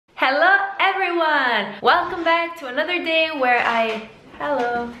Hello everyone! Welcome back to another day where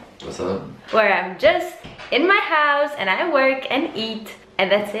hello. What's up? Where I'm just in my house and I work and eat and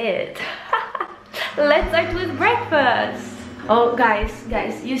that's it. Let's start with breakfast. Oh guys,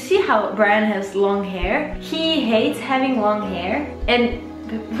 you see how Brian has long hair? He hates having long hair and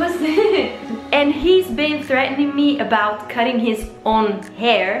what's this? And he's been threatening me about cutting his own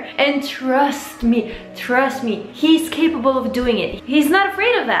hair, and trust me, he's capable of doing it. He's not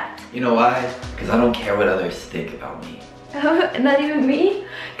afraid of that. You know why? Because I don't care what others think about me. Not even me?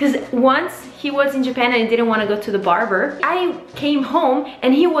 Because once he was in Japan and he didn't want to go to the barber, I came home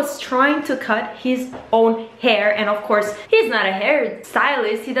and he was trying to cut his own hair, and of course he's not a hair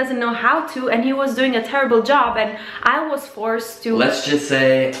stylist, he doesn't know how to, and he was doing a terrible job, and I was forced to... Let's just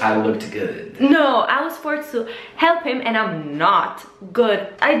say I looked good. No, I was forced to help him and I'm not good.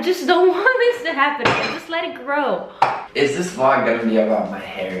 I just don't want this to happen. Just let it grow. Is this vlog gonna be about my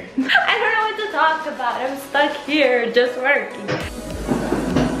hair? I don't know what to talk about. I'm stuck here just working.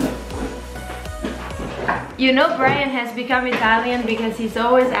 You know Brian has become Italian because he's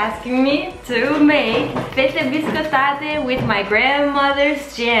always asking me to make fette biscottate with my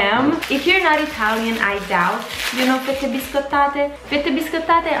grandmother's jam. If you're not Italian, I doubt you know fette biscottate. Fette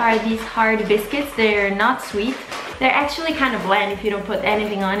biscottate are these hard biscuits. They're not sweet. They're actually kind of bland if you don't put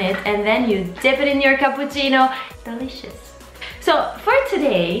anything on it, and then you dip it in your cappuccino. Delicious. So for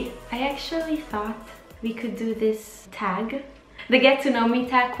today, I actually thought we could do this tag. The get to know me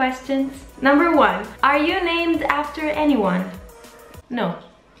tag questions. Number 1, are you named after anyone? No.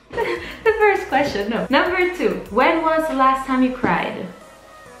 The first question, no. Number 2, when was the last time you cried?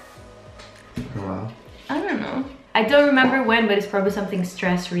 Wow. I don't know. I don't remember when, but it's probably something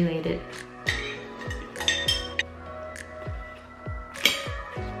stress related.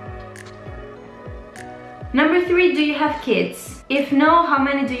 Number 3, do you have kids? If no, how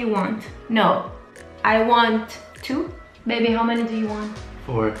many do you want? No. I want 2. Baby, how many do you want?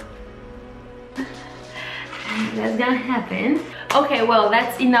 4. That's gonna happen. Okay, well,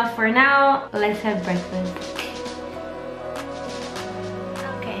 that's enough for now. Let's have breakfast.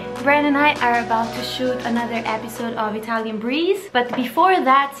 Okay, Brian and I are about to shoot another episode of Italian Breeze. But before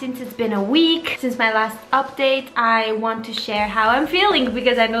that, since it's been a week since my last update, I want to share how I'm feeling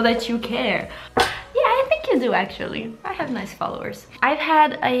because I know that you care. Yeah, I think you do actually. I have nice followers. I've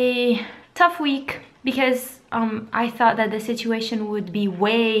had a tough week because I thought that the situation would be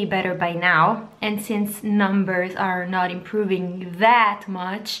way better by now, and since numbers are not improving that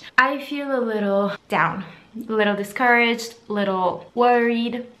much, I feel a little down, a little discouraged, a little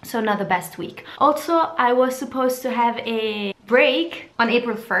worried, so not the best week. Also, I was supposed to have a break on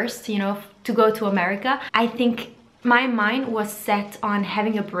April 1st, you know, to go to America. I think my mind was set on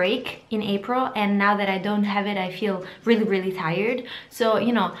having a break in April, and now that I don't have it, I feel really tired. So,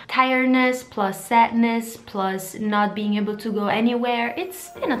 you know, tiredness plus sadness plus not being able to go anywhere, it's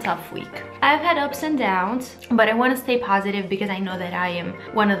been a tough week. I've had ups and downs, but I want to stay positive because I know that I am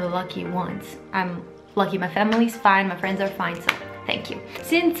one of the lucky ones. I'm lucky, my family's fine, my friends are fine, so thank you.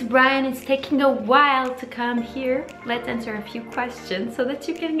 Since Brian is taking a while to come here, let's answer a few questions so that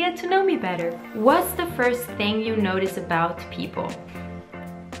you can get to know me better. What's the first thing you notice about people?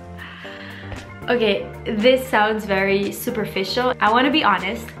 Okay, this sounds very superficial. I want to be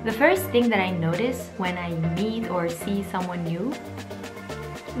honest. The first thing that I notice when I meet or see someone new,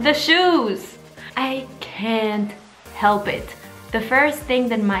 the shoes. I can't help it. The first thing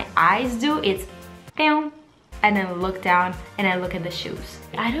that my eyes do is bam, and then look down and I look at the shoes.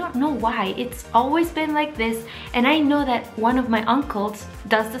 I don't know why, it's always been like this, and I know that one of my uncles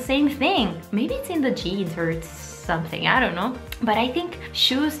does the same thing. Maybe it's in the genes or it's something, I don't know. But I think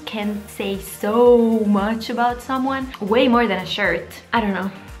shoes can say so much about someone, way more than a shirt. I don't know.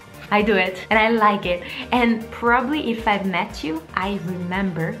 I do it and I like it. And probably if I've met you, I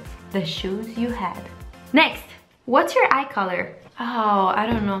remember the shoes you had. Next, what's your eye color? Oh, I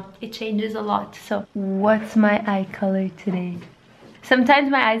don't know. It changes a lot. So, what's my eye color today? Sometimes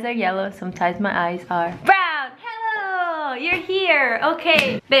my eyes are yellow, sometimes my eyes are brown. Hello, you're here.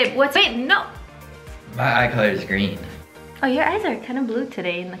 Okay, babe, wait, no. My eye color is green. Oh, your eyes are kind of blue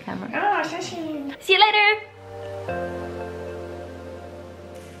today in the camera. Oh, see you later.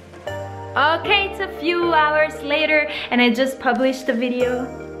 Okay, it's a few hours later and I just published the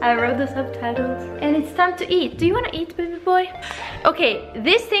video. I wrote the subtitles and it's time to eat. Do you want to eat, baby boy? Okay,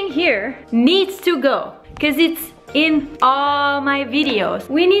 this thing here needs to go because it's in all my videos.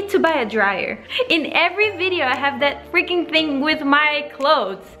 We need to buy a dryer. In every video I have that freaking thing with my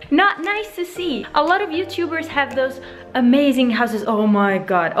clothes. Not nice to see. A lot of YouTubers have those amazing houses. Oh my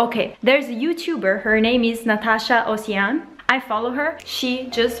god. Okay, there's a YouTuber, her name is Natasha Ocean. I follow her. She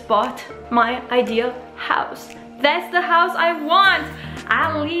just bought my ideal house. That's the house I want.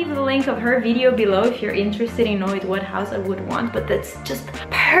 I'll leave the link of her video below if you're interested in knowing what house I would want, but that's just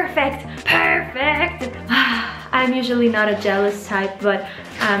perfect, perfect. I'm usually not a jealous type, but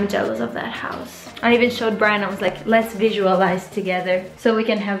I'm jealous of that house. I even showed Brian, I was like, let's visualize together so we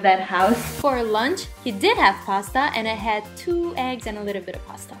can have that house. For lunch, he did have pasta and I had 2 eggs and a little bit of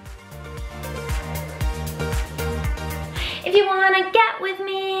pasta. If you wanna get with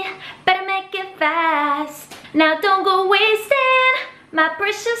me, better make it fast. Now don't go wasting my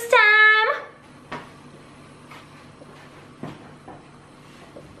precious time.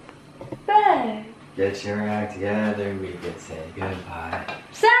 But Get your act together, we could say goodbye.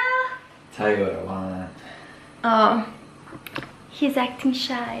 so, Tell you what I want. oh, he's acting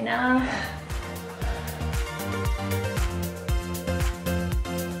shy now.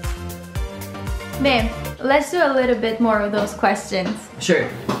 Babe, let's do a little bit more of those questions. Sure.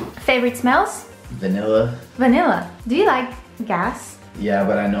 Favorite smells? Vanilla. Vanilla. Do you like gas? Yeah,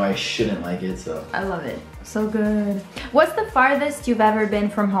 but I know I shouldn't like it, so. I love it. So good. What's the farthest you've ever been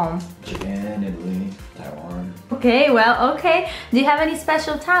from home? Japan, Italy, Taiwan. Okay, well, okay. Do you have any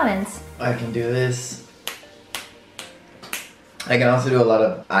special talents? I can do this. I can also do a lot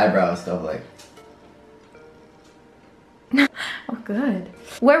of eyebrow stuff like. Oh, good.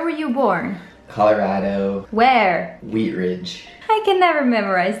 Where were you born? Colorado, Where? Wheat Ridge, I can never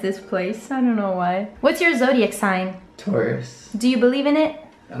memorize this place. I don't know why. What's your zodiac sign? Taurus. Do you believe in it?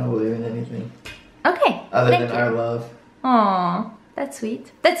 I don't believe in anything Okay. other thank than you. our love. Aw, that's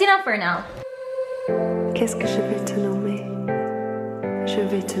sweet. That's enough for now. Qu'est-ce que je vais te nommer? Je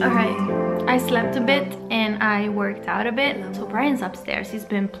vais te nommer. Alright, I slept a bit and I worked out a bit. So Brian's upstairs. He's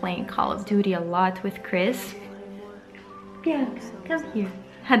been playing Call of Duty a lot with Chris. Yeah, come here.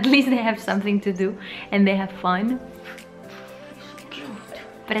 At least they have something to do and they have fun.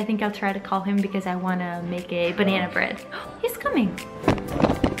 But I think I'll try to call him because I want to make a banana bread. He's coming.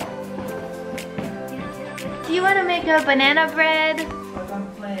 Do you want to make a banana bread? But I'm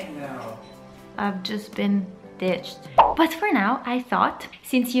playing now. I've just been ditched. But for now, I thought,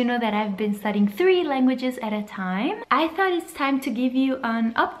 since you know that I've been studying 3 languages at a time, I thought it's time to give you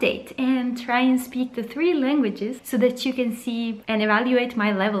an update and try and speak the 3 languages so that you can see and evaluate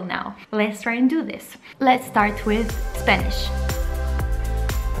my level now. Let's try and do this. Let's start with Spanish.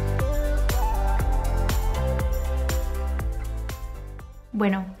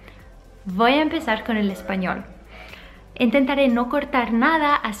 Bueno, voy a empezar con el español. Intentaré no cortar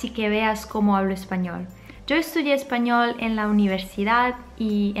nada, así que veas cómo hablo español. Yo estudié español en la universidad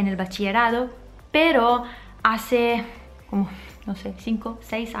y en el bachillerato, pero hace como, no sé, 5,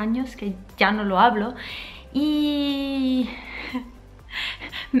 6 años que ya no lo hablo y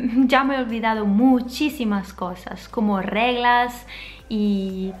ya me he olvidado muchísimas cosas, como reglas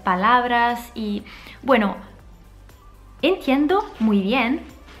y palabras y bueno, entiendo muy bien,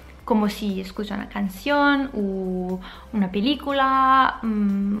 como si escucho una canción o una película,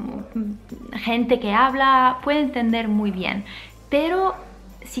 gente que habla, puedo entender muy bien. Pero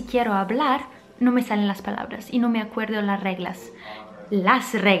si quiero hablar, no me salen las palabras y no me acuerdo las reglas.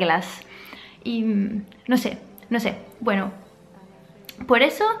 Las reglas. Y no sé. Bueno, por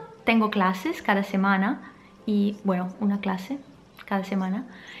eso tengo clases cada semana y, bueno, una clase cada semana.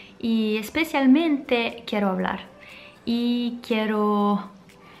 Y especialmente quiero hablar y quiero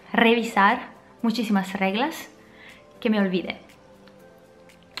revisar muchísimas reglas que me olvide.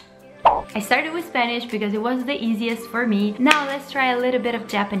 I started with Spanish because it was the easiest for me. Now let's try a little bit of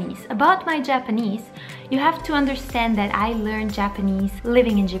Japanese. About my Japanese, you have to understand that I learned Japanese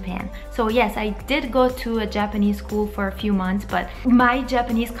living in Japan. So yes, I did go to a Japanese school for a few months, but my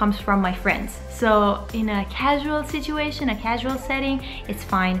Japanese comes from my friends. So in a casual situation, a casual setting, it's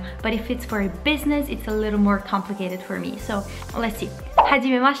fine. But if it's for a business, it's a little more complicated for me. So let's see. はじ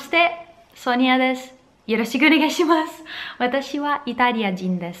めまして、ソニアです。よろしくお願いします。私はイタリア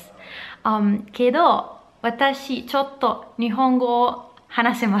人です。けど、私ちょっと日本語を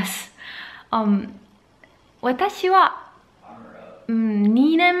話せます。私は、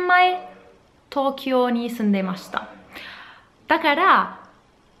2年前東京に住んでました。だから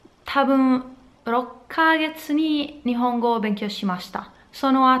多分6ヶ月に日本語を勉強しました。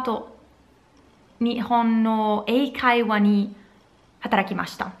その後、日本の英会話に働きま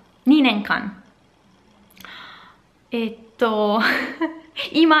した。2年間。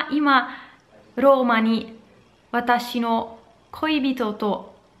今ローマに私の恋人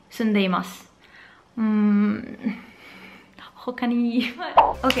と住んでいます。他に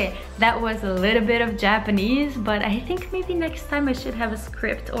Okay, that was a little bit of Japanese, but I think maybe next time I should have a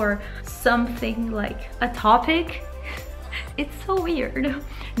script or something like a topic. It's so weird.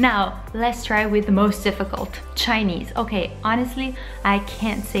 Now, let's try with the most difficult, Chinese. Okay, honestly, I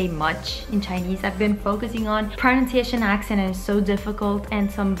can't say much in Chinese. I've been focusing on pronunciation, accent, and it's so difficult, and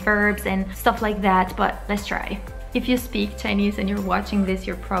some verbs and stuff like that, but let's try. If you speak Chinese and you're watching this,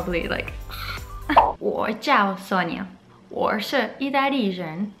 you're probably like, 我叫 Sonia， 我是意大利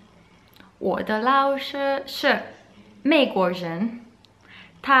人，我的老师是美国人，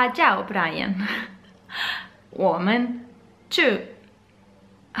他叫 Brian， 我们住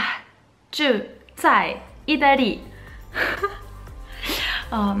在意大利。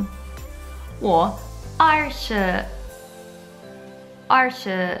我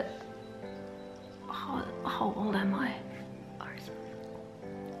how old am I?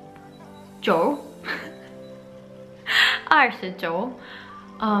 29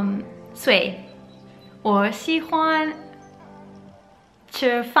 岁。我喜欢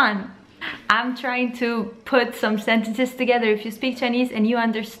吃饭。I'm trying to put some sentences together. If you speak Chinese and you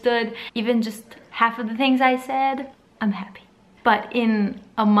understood even just half of the things I said, I'm happy. But in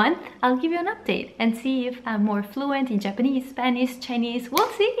a month, I'll give you an update and see if I'm more fluent in Japanese, Spanish, Chinese.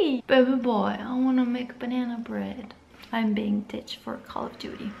 We'll see. Baby boy, I want to make banana bread. I'm being ditched for Call of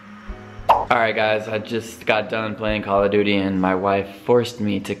Duty. Alright guys, I just got done playing Call of Duty and my wife forced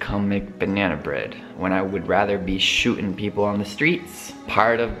me to come make banana bread when I would rather be shooting people on the streets.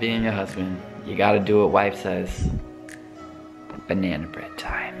 Part of being a husband, you gotta do what wife says. Banana bread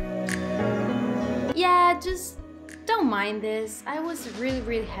time. Yeah, just don't mind this. I was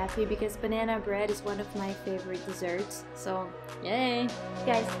really happy because banana bread is one of my favorite desserts. So, yay.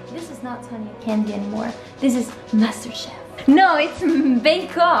 Guys, this is not Sonia candy anymore. This is MasterChef. No, it's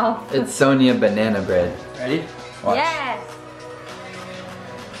Bake Off. It's Sonia banana bread. Ready? Watch. Yes.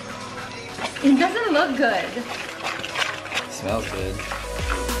 It doesn't look good. Smells good.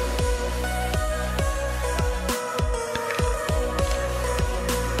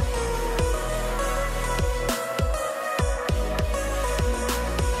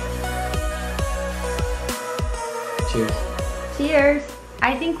 Cheers. Cheers.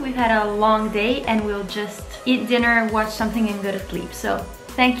 I think we've had a long day and we'll just eat dinner, watch something and go to sleep. So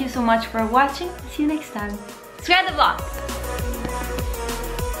thank you so much for watching. See you next time. Subscribe to the vlog.